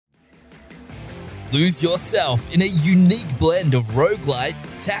Lose yourself in a unique blend of roguelite,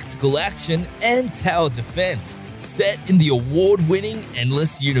 tactical action, and tower defense, set in the award-winning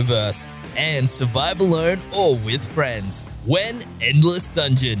Endless universe, and survive alone or with friends when Endless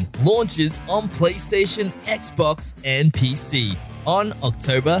Dungeon launches on PlayStation, Xbox, and PC on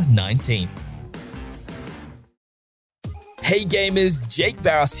October 19th. Hey gamers, Jake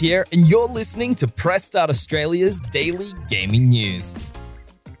Barros here, and you're listening to Press Start Australia's daily gaming news.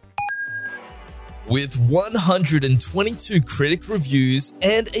 With 122 critic reviews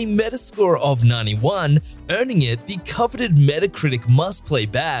and a Metascore of 91, earning it the coveted Metacritic must-play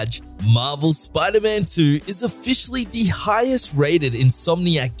badge, Marvel's Spider-Man 2 is officially the highest-rated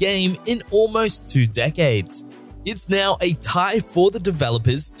Insomniac game in almost 2 decades. It's now a tie for the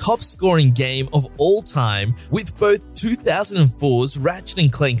developer's top-scoring game of all time, with both 2004's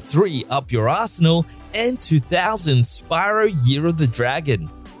Ratchet & Clank 3 Up Your Arsenal and 2000's Spyro Year of the Dragon.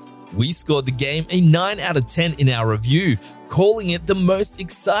 We scored the game a 9 out of 10 in our review, calling it the most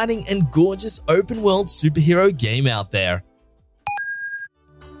exciting and gorgeous open-world superhero game out there.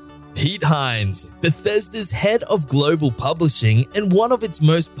 Pete Hines, Bethesda's head of global publishing and one of its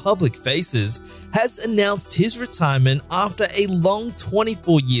most public faces, has announced his retirement after a long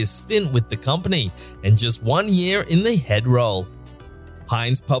 24-year stint with the company and just 1 year in the head role.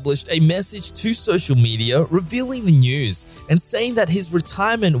 Hines published a message to social media revealing the news and saying that his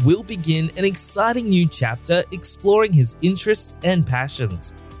retirement will begin an exciting new chapter exploring his interests and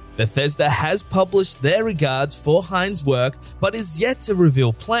passions. Bethesda has published their regards for Hines' work, but is yet to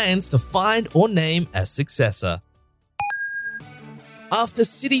reveal plans to find or name a successor. After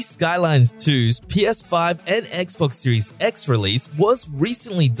Cities Skylines 2's PS5 and Xbox Series X release was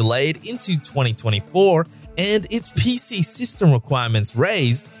recently delayed into 2024 and its PC system requirements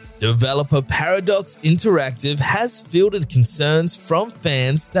raised, developer Paradox Interactive has fielded concerns from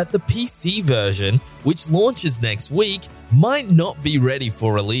fans that the PC version, which launches next week, might not be ready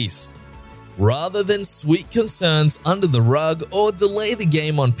for release. Rather than sweep concerns under the rug or delay the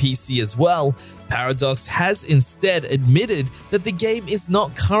game on PC as well, Paradox has instead admitted that the game is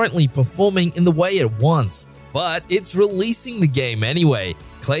not currently performing in the way it wants, but it's releasing the game anyway,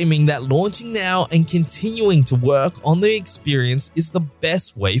 claiming that launching now and continuing to work on the experience is the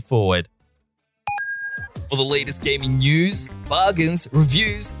best way forward. For the latest gaming news, bargains,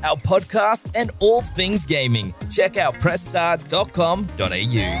 reviews, our podcast, and all things gaming, check out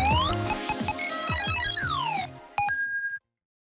pressstart.com.au.